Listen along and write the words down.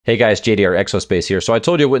Hey guys, JDR Exospace here. So I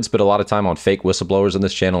told you I wouldn't spend a lot of time on fake whistleblowers on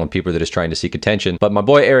this channel and people that are just trying to seek attention. But my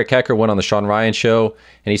boy Eric Hecker went on the Shawn Ryan show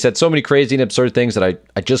and he said so many crazy and absurd things that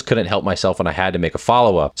I just couldn't help myself and I had to make a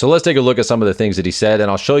follow-up. So let's take a look at some of the things that he said and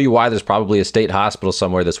I'll show you why there's probably a state hospital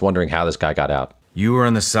somewhere that's wondering how this guy got out. You were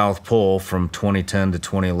in the South Pole from 2010 to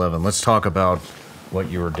 2011. Let's talk about what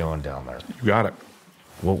you were doing down there. You got it.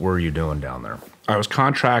 What were you doing down there? I was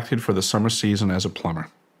contracted for the summer season as a plumber.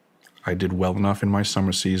 I did well enough in my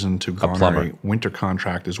summer season to garner a winter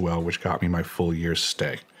contract as well, which got me my full year's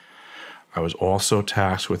stay. I was also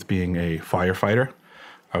tasked with being a firefighter.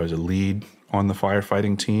 I was a lead on the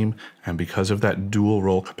firefighting team, and because of that dual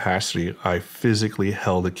role capacity, I physically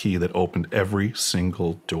held a key that opened every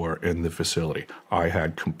single door in the facility. I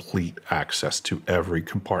had complete access to every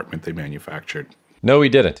compartment they manufactured. No, he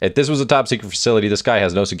didn't. If this was a top secret facility, this guy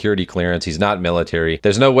has no security clearance. He's not military.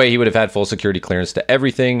 There's no way he would have had full security clearance to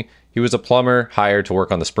everything. He was a plumber hired to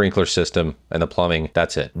work on the sprinkler system and the plumbing.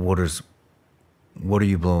 That's it. What are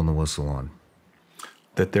you blowing the whistle on?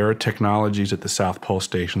 That there are technologies at the South Pole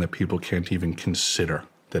Station that people can't even consider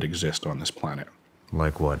that exist on this planet.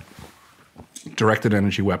 Like what? Directed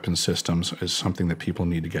energy weapon systems is something that people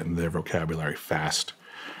need to get in their vocabulary fast.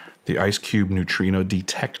 The ice cube neutrino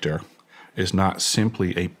detector is not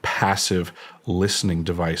simply a passive listening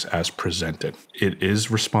device as presented. It is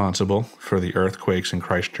responsible for the earthquakes in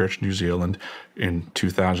Christchurch, New Zealand in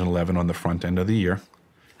 2011 on the front end of the year.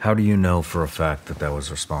 How do you know for a fact that that was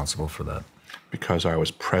responsible for that? Because I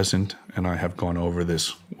was present and I have gone over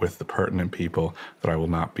this with the pertinent people that I will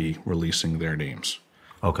not be releasing their names.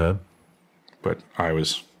 Okay. But I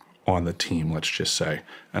was on the team, let's just say,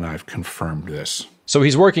 and I've confirmed this. So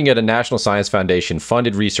he's working at a National Science Foundation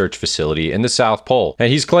funded research facility in the South Pole. And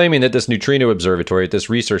he's claiming that this neutrino observatory at this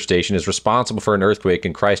research station is responsible for an earthquake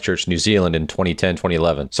in Christchurch, New Zealand in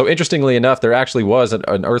 2010-2011. So interestingly enough, there actually was an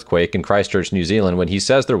earthquake in Christchurch, New Zealand when he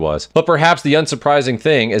says there was. But perhaps the unsurprising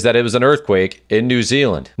thing is that it was an earthquake in New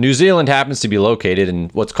Zealand. New Zealand happens to be located in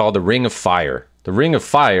what's called the Ring of Fire. The Ring of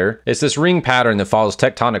Fire is this ring pattern that follows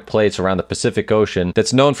tectonic plates around the Pacific Ocean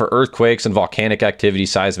that's known for earthquakes and volcanic activity,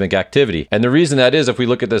 seismic activity. And the reason that is, if we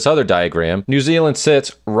look at this other diagram, New Zealand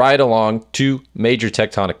sits right along two major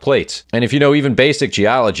tectonic plates. And if you know even basic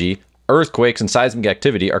geology, earthquakes and seismic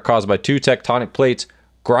activity are caused by two tectonic plates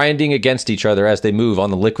grinding against each other as they move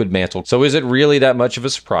on the liquid mantle. So is it really that much of a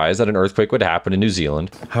surprise that an earthquake would happen in New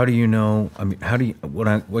Zealand? How do you know? I mean, I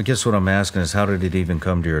guess what I'm asking is, how did it even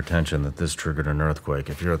come to your attention that this triggered an earthquake?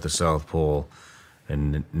 If you're at the South Pole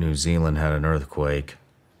and New Zealand had an earthquake,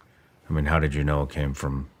 I mean, how did you know it came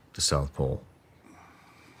from the South Pole?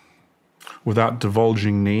 Without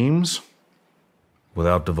divulging names?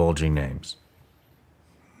 Without divulging names.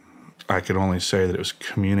 I could only say that it was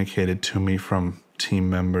communicated to me from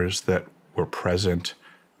team members that were present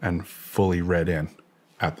and fully read in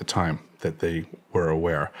at the time that they were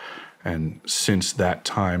aware. And since that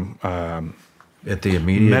time... at the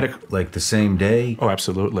immediate, like the same day? Oh,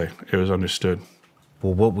 absolutely. It was understood.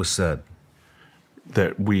 Well, what was said?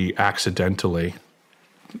 That we accidentally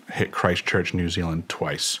hit Christchurch, New Zealand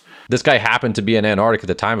twice. This guy happened to be in Antarctica at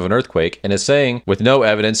the time of an earthquake and is saying, with no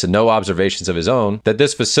evidence and no observations of his own, that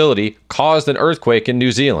this facility caused an earthquake in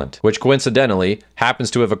New Zealand, which coincidentally happens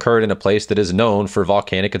to have occurred in a place that is known for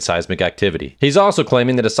volcanic and seismic activity. He's also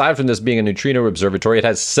claiming that aside from this being a neutrino observatory, it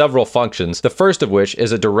has several functions, the first of which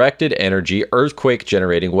is a directed energy earthquake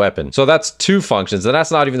generating weapon. So that's two functions, and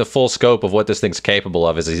that's not even the full scope of what this thing's capable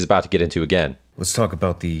of, as he's about to get into again. Let's talk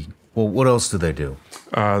about well, what else do they do?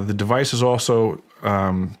 The device is also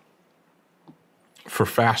for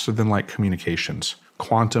faster than light communications,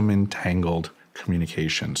 quantum entangled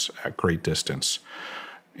communications at great distance.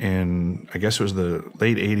 In, I guess it was the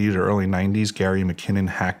late 80s or early 90s, Gary McKinnon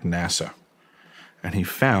hacked NASA. And he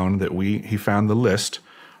found the list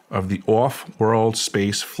of the off-world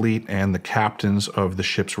space fleet and the captains of the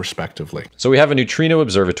ships respectively. So we have a neutrino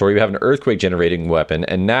observatory, we have an earthquake generating weapon,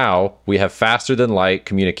 and now we have faster than light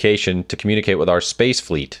communication to communicate with our space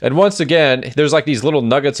fleet. And once again, there's like these little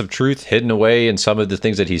nuggets of truth hidden away in some of the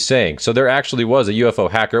things that he's saying. So there actually was a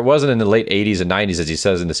UFO hacker. It wasn't in the late 80s and 90s as he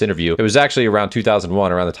says in this interview. It was actually around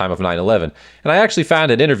 2001, around the time of 9/11. And I actually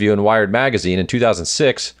found an interview in Wired magazine in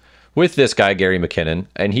 2006 with this guy, Gary McKinnon,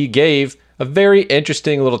 and he gave a very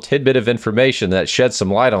interesting little tidbit of information that sheds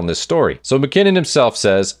some light on this story. So McKinnon himself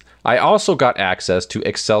says, I also got access to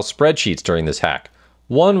Excel spreadsheets during this hack.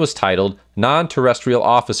 One was titled Non-Terrestrial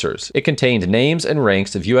Officers. It contained names and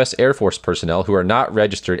ranks of U.S. Air Force personnel who are not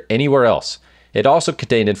registered anywhere else. It also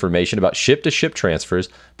contained information about ship-to-ship transfers,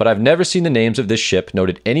 but I've never seen the names of this ship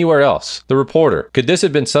noted anywhere else. The reporter, could this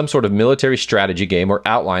have been some sort of military strategy game or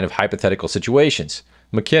outline of hypothetical situations?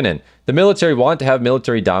 McKinnon. The military want to have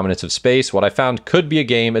military dominance of space. What I found could be a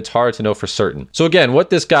game. It's hard to know for certain. So again, what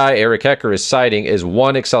this guy, Eric Hecker, is citing is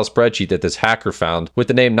one Excel spreadsheet that this hacker found with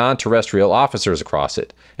the name non-terrestrial officers across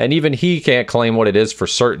it. And even he can't claim what it is for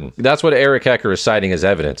certain. That's what Eric Hecker is citing as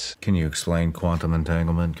evidence. Can you explain quantum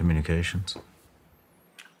entanglement communications?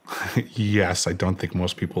 Yes, I don't think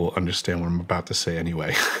most people understand what I'm about to say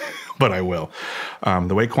anyway, but I will.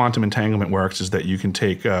 The way quantum entanglement works is that you can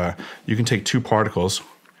take two particles,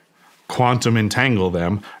 quantum entangle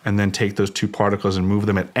them, and then take those two particles and move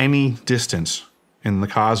them at any distance in the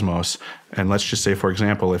cosmos. And let's just say, for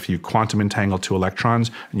example, if you quantum entangle two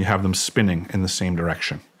electrons and you have them spinning in the same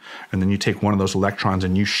direction, and then you take one of those electrons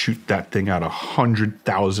and you shoot that thing out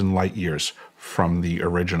 100,000 light years from the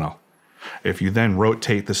original. If you then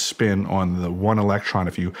rotate the spin on the one electron,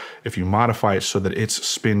 if you modify it so that its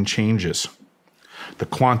spin changes, the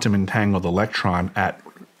quantum entangled electron at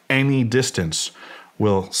any distance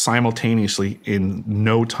will simultaneously, in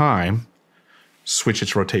no time, switch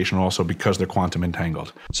its rotation also because they're quantum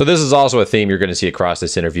entangled. So this is also a theme you're going to see across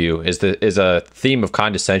this interview, is a theme of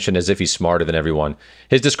condescension, as if he's smarter than everyone.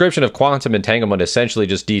 His description of quantum entanglement essentially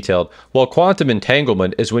just detailed, well, quantum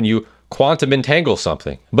entanglement is when you quantum entangle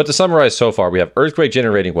something. But to summarize so far, we have earthquake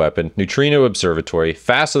generating weapon, neutrino observatory,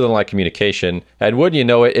 faster than light communication, and wouldn't you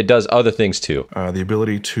know it, it does other things too. The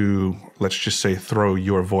ability to, let's just say, throw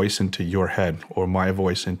your voice into your head or my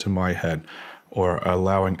voice into my head, or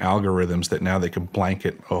allowing algorithms that now they can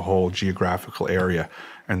blanket a whole geographical area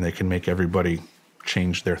and they can make everybody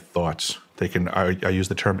change their thoughts. They can, I use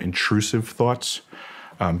the term intrusive thoughts.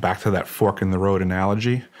 Back to that fork in the road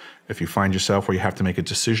analogy. If you find yourself where you have to make a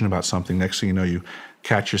decision about something, next thing you know, you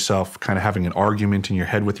catch yourself kind of having an argument in your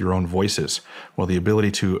head with your own voices. Well, the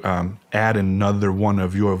ability to add another one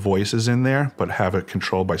of your voices in there, but have it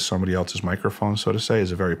controlled by somebody else's microphone, so to say,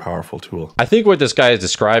 is a very powerful tool. I think what this guy is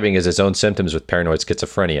describing is his own symptoms with paranoid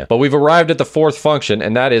schizophrenia. But we've arrived at the fourth function,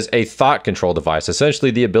 and that is a thought control device,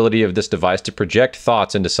 essentially the ability of this device to project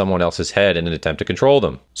thoughts into someone else's head in an attempt to control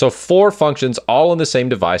them. So 4 functions all in the same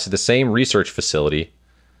device at the same research facility.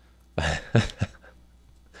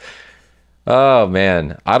 Oh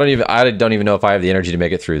man, I don't even know if I have the energy to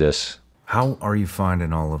make it through this. How are you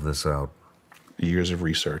finding all of this out? Years of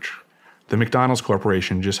research. The McDonald's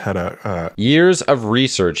Corporation just had years of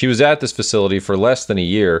research. He was at this facility for less than a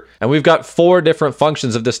year, and we've got 4 different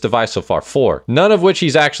functions of this device so far. 4, none of which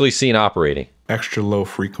he's actually seen operating. Extra low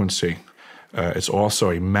frequency. It's also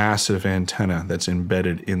a massive antenna that's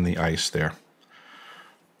embedded in the ice there.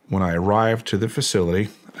 When I arrived to the facility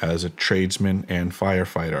as a tradesman and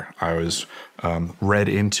firefighter, I was read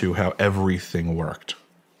into how everything worked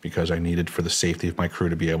because I needed, for the safety of my crew,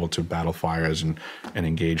 to be able to battle fires and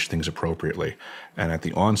engage things appropriately. And at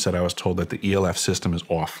the onset, I was told that the ELF system is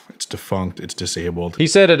off. It's defunct. It's disabled. He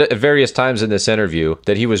said at various times in this interview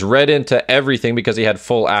that he was read into everything because he had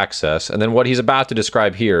full access. And then what he's about to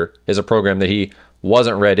describe here is a program that he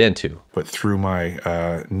wasn't read into. But through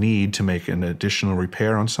my need to make an additional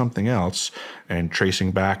repair on something else and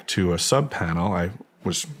tracing back to a sub-panel, I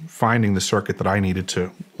was finding the circuit that I needed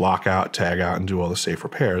to lock out, tag out, and do all the safe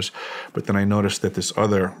repairs. But then I noticed that this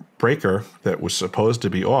other breaker that was supposed to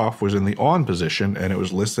be off was in the on position, and it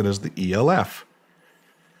was listed as the ELF.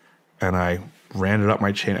 And I ran it up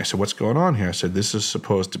my chain. I said, what's going on here? I said, this is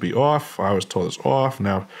supposed to be off. I was told it's off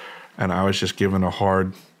now. And I was just given a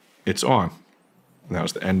hard, it's on. And that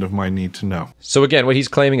was the end of my need to know. So again, what he's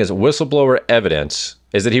claiming as whistleblower evidence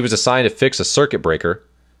is that he was assigned to fix a circuit breaker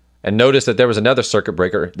and noticed that there was another circuit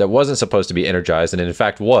breaker that wasn't supposed to be energized and in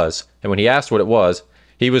fact was. And when he asked what it was,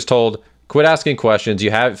 he was told, quit asking questions,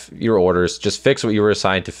 you have your orders, just fix what you were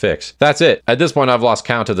assigned to fix. That's it. At this point, I've lost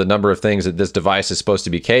count of the number of things that this device is supposed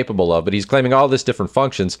to be capable of, but he's claiming all this different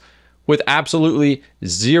functions with absolutely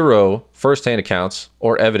zero firsthand accounts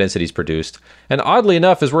or evidence that he's produced. And oddly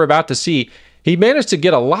enough, as we're about to see, he managed to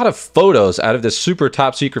get a lot of photos out of this super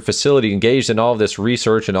top secret facility engaged in all of this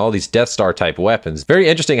research and all these Death Star type weapons. Very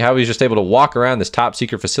interesting how he's just able to walk around this top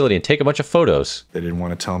secret facility and take a bunch of photos. They didn't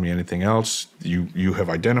want to tell me anything else. You have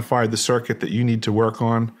identified the circuit that you need to work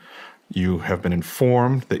on. You have been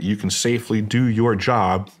informed that you can safely do your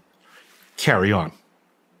job. Carry on.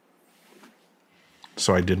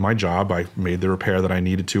 So I did my job. I made the repair that I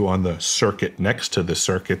needed to on the circuit next to the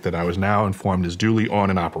circuit that I was now informed is duly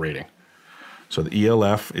on and operating. So the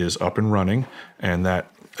ELF is up and running, and that,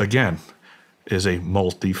 again, is a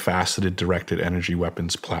multifaceted directed energy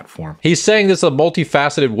weapons platform. He's saying this is a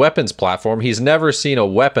multifaceted weapons platform. He's never seen a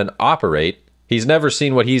weapon operate. He's never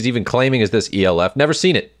seen what he's even claiming is this ELF. Never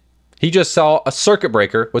seen it. He just saw a circuit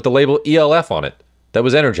breaker with the label ELF on it. that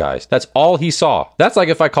was energized. That's all he saw. That's like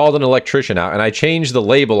if I called an electrician out and I changed the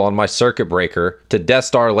label on my circuit breaker to Death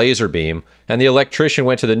Star laser beam, and the electrician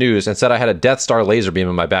went to the news and said I had a Death Star laser beam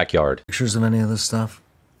in my backyard. Pictures of any of this stuff?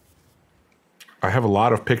 I have a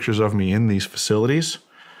lot of pictures of me in these facilities.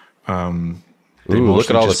 Ooh, look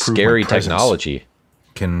at all the scary technology.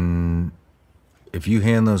 If you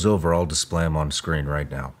hand those over, I'll display them on screen right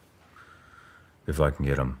now. If I can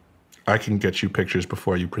get them. I can get you pictures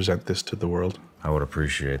before you present this to the world. I would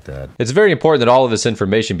appreciate that. It's very important that all of this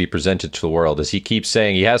information be presented to the world, as he keeps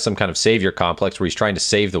saying he has some kind of savior complex where he's trying to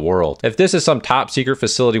save the world. If this is some top secret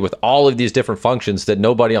facility with all of these different functions that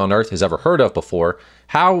nobody on Earth has ever heard of before,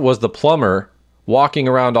 how was the plumber walking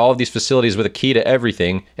around all of these facilities with a key to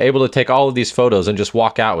everything, able to take all of these photos and just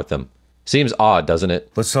walk out with them? Seems odd, doesn't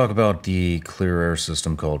it? Let's talk about the clear air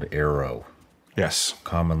system called ARROW. Yes.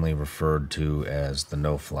 Commonly referred to as the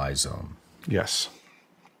no-fly zone. Yes.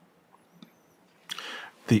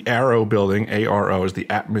 The ARROW building, ARO, is the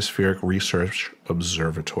Atmospheric Research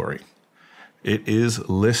Observatory. It is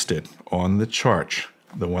listed on the chart,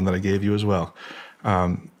 the one that I gave you as well,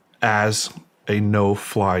 as a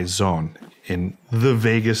no-fly zone in the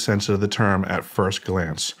vaguest sense of the term at first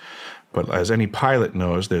glance. But as any pilot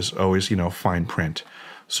knows, there's always, fine print.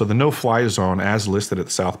 So the no-fly zone, as listed at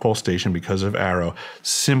the South Pole Station because of ARROW,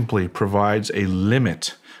 simply provides a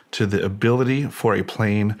limit to the ability for a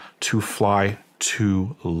plane to fly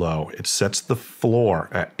too low. It sets the floor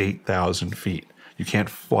at 8,000 feet. You can't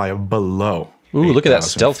fly below. Ooh, look at that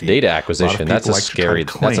stealth data acquisition. That's a scary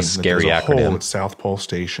acronym. Hole at South Pole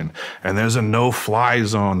Station, and there's a no-fly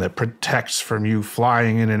zone that protects from you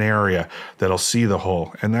flying in an area that'll see the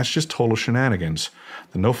hole, and that's just total shenanigans.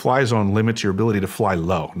 The no-fly zone limits your ability to fly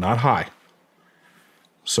low, not high.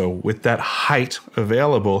 So with that height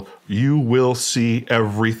available, you will see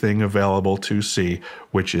everything available to see,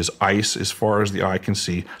 which is ice as far as the eye can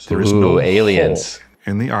see. There is no aliens hole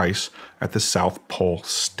in the ice at the South Pole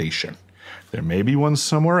Station. There may be one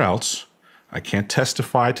somewhere else. I can't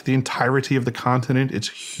testify to the entirety of the continent. It's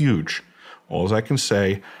huge. All I can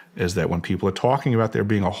say is that when people are talking about there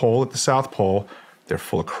being a hole at the South Pole, they're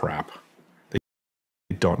full of crap.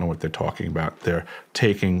 They don't know what they're talking about. They're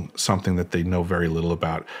taking something that they know very little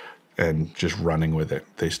about and just running with it.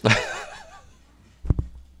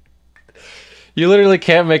 You literally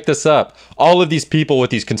can't make this up. All of these people with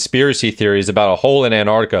these conspiracy theories about a hole in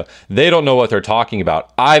Antarctica, they don't know what they're talking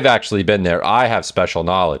about. I've actually been there. I have special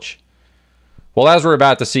knowledge. Well, as we're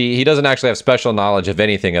about to see, he doesn't actually have special knowledge of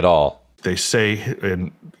anything at all. They say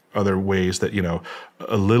in other ways that,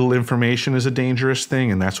 a little information is a dangerous thing,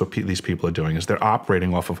 and that's what these people are doing, is they're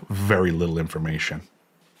operating off of very little information.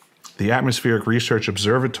 The Atmospheric Research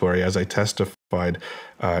Observatory, as I testified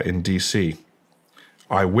in D.C.,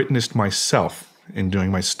 I witnessed myself in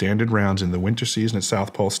doing my standard rounds in the winter season at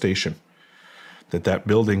South Pole Station that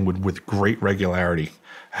building would, with great regularity,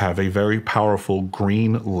 have a very powerful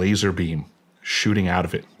green laser beam shooting out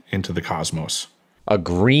of it into the cosmos. A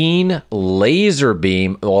green laser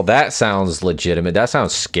beam? Well, that sounds legitimate. That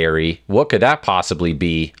sounds scary. What could that possibly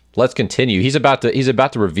be? Let's continue. He's about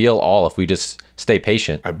to reveal all if we just stay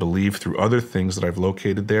patient. I believe through other things that I've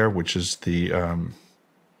located there, which is the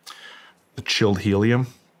chilled helium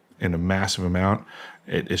in a massive amount.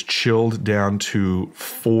 It is chilled down to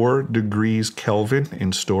 4 degrees Kelvin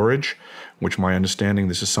in storage, which my understanding,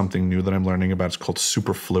 this is something new that I'm learning about. It's called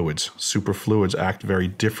superfluids. Superfluids act very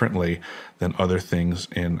differently than other things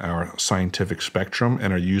in our scientific spectrum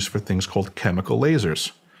and are used for things called chemical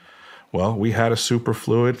lasers. Well, we had a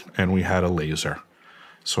superfluid and we had a laser.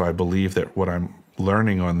 So I believe that what I'm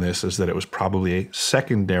learning on this is that it was probably a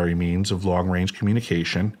secondary means of long-range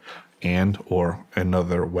communication and or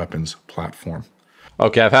another weapons platform.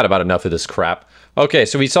 Okay, I've had about enough of this crap. Okay,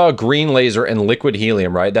 so we saw a green laser and liquid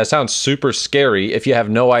helium, right? That sounds super scary if you have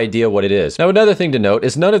no idea what it is. Now, another thing to note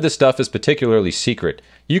is none of this stuff is particularly secret.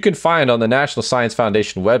 You can find on the National Science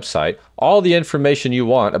Foundation website all the information you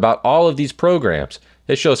want about all of these programs.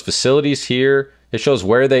 It shows facilities here. It shows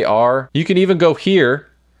where they are. You can even go here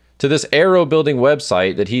to this ARROW building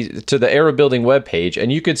website, to the ARROW building webpage,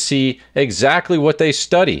 and you could see exactly what they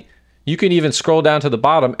study. You can even scroll down to the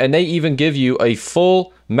bottom and they even give you a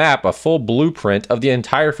full map, a full blueprint of the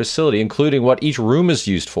entire facility, including what each room is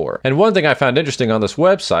used for. And one thing I found interesting on this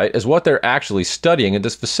website is what they're actually studying in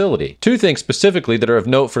this facility. 2 things specifically that are of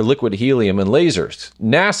note for liquid helium and lasers.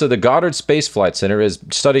 NASA, the Goddard Space Flight Center, is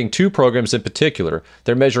studying 2 programs in particular.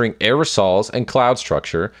 They're measuring aerosols and cloud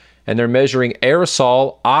structure, and they're measuring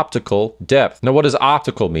aerosol optical depth. Now, what does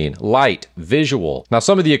optical mean? Light, visual. Now,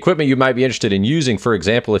 some of the equipment you might be interested in using, for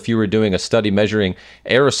example, if you were doing a study measuring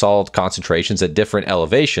aerosol concentrations at different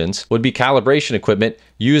elevations, would be calibration equipment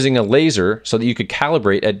using a laser so that you could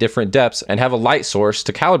calibrate at different depths and have a light source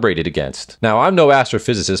to calibrate it against. Now, I'm no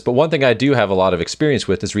astrophysicist, but one thing I do have a lot of experience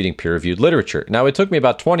with is reading peer-reviewed literature. Now, it took me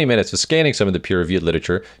about 20 minutes of scanning some of the peer-reviewed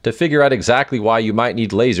literature to figure out exactly why you might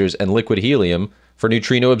need lasers and liquid helium for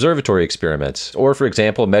neutrino observatory experiments, or for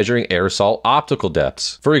example, measuring aerosol optical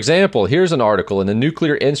depths. For example, here's an article in the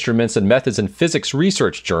Nuclear Instruments and Methods in Physics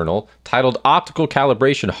Research Journal titled Optical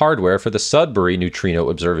Calibration Hardware for the Sudbury Neutrino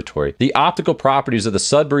Observatory. The optical properties of the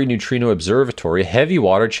Sudbury Neutrino Observatory heavy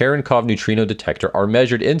water Cherenkov neutrino detector are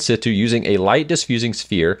measured in situ using a light diffusing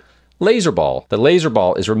sphere laser ball. The laser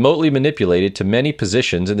ball is remotely manipulated to many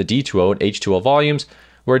positions in the D2O and H2O volumes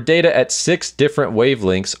where data at 6 different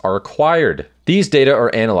wavelengths are acquired. These data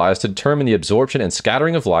are analyzed to determine the absorption and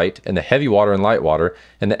scattering of light in the heavy water and light water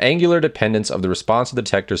and the angular dependence of the response of the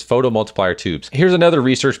detector's photomultiplier tubes. Here's another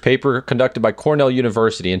research paper conducted by Cornell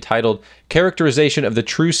University entitled Characterization of the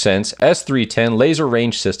True Sense S310 Laser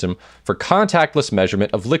Range System for Contactless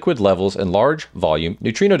Measurement of Liquid Levels in Large Volume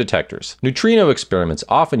Neutrino Detectors. Neutrino experiments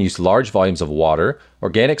often use large volumes of water,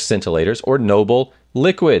 organic scintillators, or noble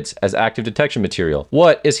liquids as active detection material.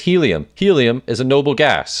 What is helium? Helium is a noble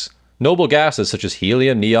gas. Noble gases such as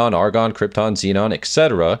helium, neon, argon, krypton, xenon,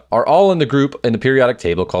 etc. are all in the group in the periodic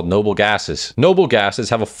table called noble gases. Noble gases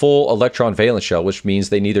have a full electron valence shell, which means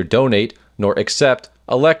they neither donate nor accept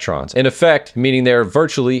electrons. In effect, meaning they're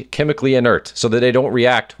virtually chemically inert, so that they don't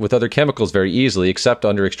react with other chemicals very easily except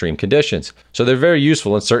under extreme conditions. So they're very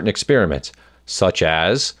useful in certain experiments, such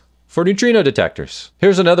as for neutrino detectors.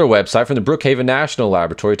 Here's another website from the Brookhaven National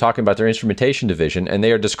Laboratory talking about their instrumentation division, and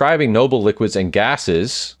they are describing noble liquids and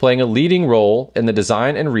gases playing a leading role in the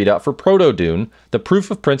design and readout for ProtoDune, the proof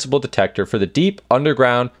of principle detector for the deep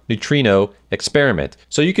underground neutrino experiment.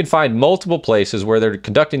 So you can find multiple places where they're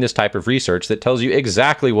conducting this type of research that tells you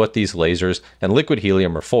exactly what these lasers and liquid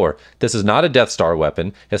helium are for. This is not a Death Star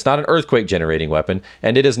weapon, it's not an earthquake generating weapon,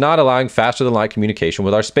 and it is not allowing faster than light communication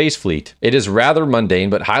with our space fleet. It is rather mundane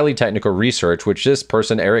but highly technical research which this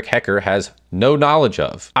person, Eric Hecker, has no knowledge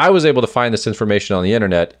of. I was able to find this information on the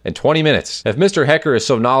internet in 20 minutes. If Mr. Hecker is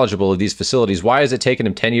so knowledgeable of these facilities, why has it taken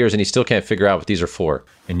him 10 years and he still can't figure out what these are for?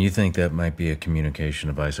 And you think that might be a communication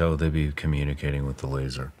device? How would they be communicating with the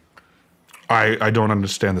laser? I don't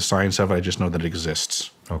understand the science of it. I just know that it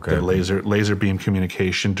exists. Okay. The laser beam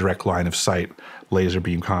communication, direct line of sight, laser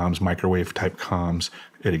beam comms, microwave type comms,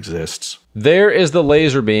 it exists. There is the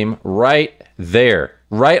laser beam right there,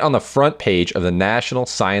 right on the front page of the National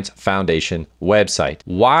Science Foundation website.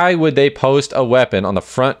 Why would they post a weapon on the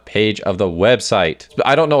front page of the website?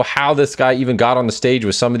 I don't know how this guy even got on the stage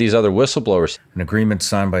with some of these other whistleblowers. An agreement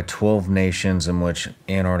signed by 12 nations in which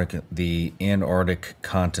the Antarctic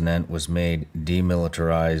continent was made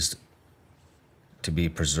demilitarized to be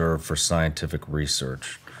preserved for scientific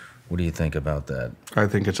research. What do you think about that? I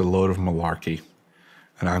think it's a load of malarkey.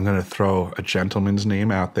 And I'm going to throw a gentleman's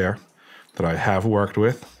name out there that I have worked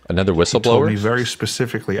with. Another whistleblower? He told me very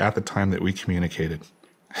specifically at the time that we communicated.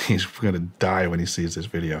 He's going to die when he sees this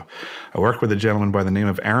video. I worked with a gentleman by the name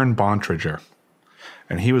of Aaron Bontrager,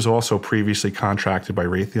 and he was also previously contracted by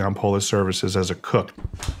Raytheon Polar Services as a cook.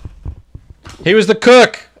 He was the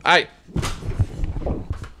cook!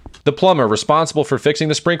 The plumber responsible for fixing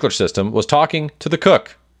the sprinkler system was talking to the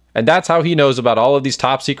cook. And that's how he knows about all of these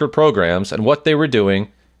top secret programs and what they were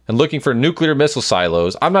doing and looking for nuclear missile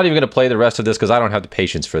silos. I'm not even going to play the rest of this because I don't have the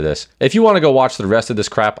patience for this. If you want to go watch the rest of this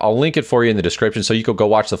crap, I'll link it for you in the description so you can go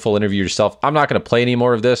watch the full interview yourself. I'm not going to play any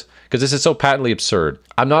more of this because this is so patently absurd.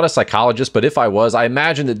 I'm not a psychologist, but if I was, I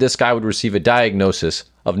imagine that this guy would receive a diagnosis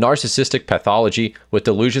of narcissistic pathology with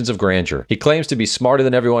delusions of grandeur. He claims to be smarter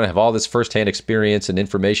than everyone and have all this firsthand experience and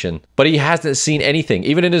information, but he hasn't seen anything.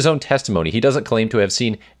 Even in his own testimony, he doesn't claim to have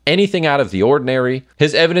seen anything out of the ordinary.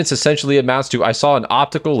 His evidence essentially amounts to, I saw an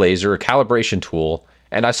optical laser, a calibration tool,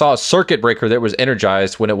 and I saw a circuit breaker that was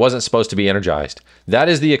energized when it wasn't supposed to be energized. That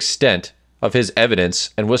is the extent of his evidence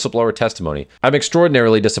and whistleblower testimony. I'm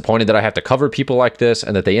extraordinarily disappointed that I have to cover people like this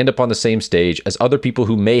and that they end up on the same stage as other people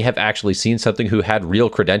who may have actually seen something who had real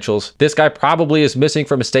credentials. This guy probably is missing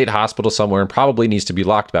from a state hospital somewhere and probably needs to be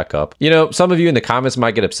locked back up. You know, some of you in the comments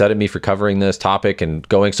might get upset at me for covering this topic and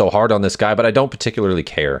going so hard on this guy, but I don't particularly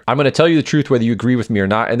care. I'm going to tell you the truth whether you agree with me or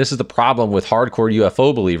not, and this is the problem with hardcore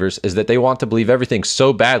UFO believers, is that they want to believe everything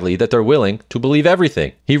so badly that they're willing to believe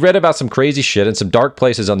everything. He read about some crazy shit in some dark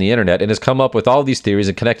places on the internet and has come come up with all these theories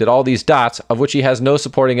and connected all these dots, of which he has no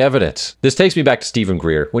supporting evidence. This takes me back to Stephen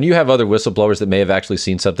Greer. When you have other whistleblowers that may have actually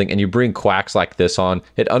seen something and you bring quacks like this on,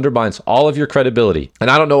 it undermines all of your credibility. And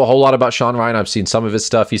I don't know a whole lot about Shawn Ryan. I've seen some of his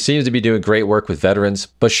stuff. He seems to be doing great work with veterans.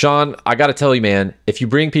 But Shawn, I gotta tell you, man, if you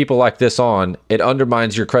bring people like this on, it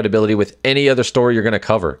undermines your credibility with any other story you're gonna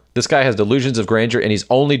cover. This guy has delusions of grandeur, and he's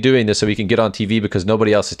only doing this so he can get on TV because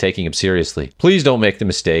nobody else is taking him seriously. Please don't make the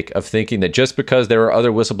mistake of thinking that just because there are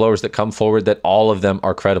other whistleblowers that come forward that all of them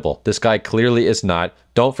are credible. This guy clearly is not.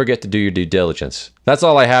 Don't forget to do your due diligence. That's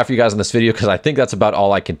all I have for you guys in this video because I think that's about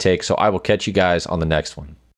all I can take, so I will catch you guys on the next one.